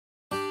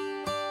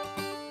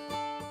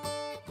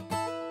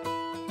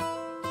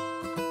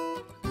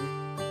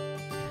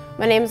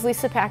My name is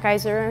Lisa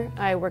Packiser.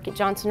 I work at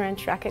Johnson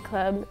Ranch Racket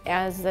Club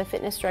as the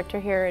fitness director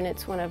here, and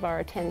it's one of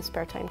our 10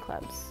 spare time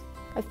clubs.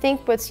 I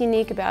think what's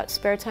unique about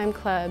spare time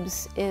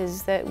clubs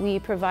is that we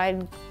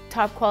provide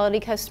top quality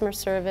customer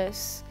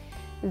service,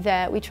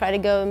 that we try to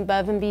go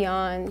above and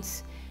beyond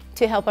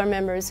to help our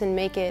members and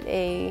make it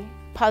a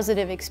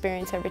positive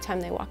experience every time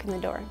they walk in the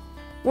door.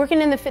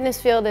 Working in the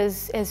fitness field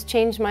has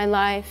changed my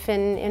life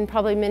in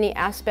probably many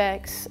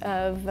aspects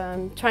of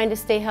trying to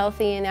stay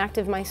healthy and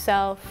active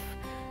myself,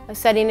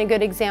 setting a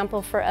good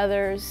example for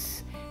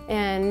others,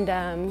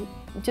 and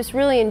just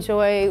really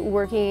enjoy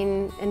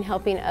working and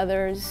helping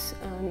others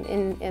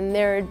in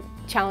their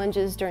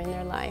challenges during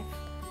their life.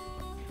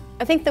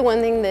 I think the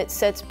one thing that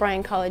sets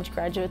Bryan College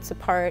graduates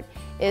apart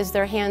is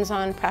their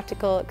hands-on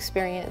practical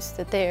experience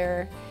that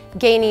they're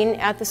gaining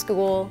at the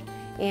school,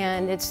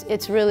 and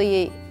it's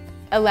really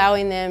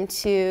allowing them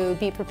to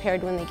be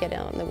prepared when they get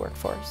out in the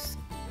workforce.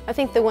 I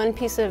think the one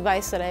piece of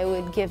advice that I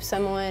would give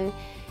someone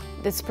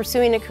that's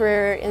pursuing a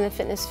career in the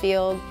fitness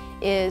field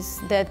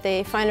is that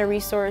they find a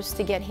resource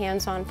to get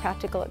hands-on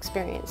practical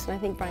experience, and I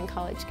think Bryan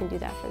College can do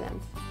that for them.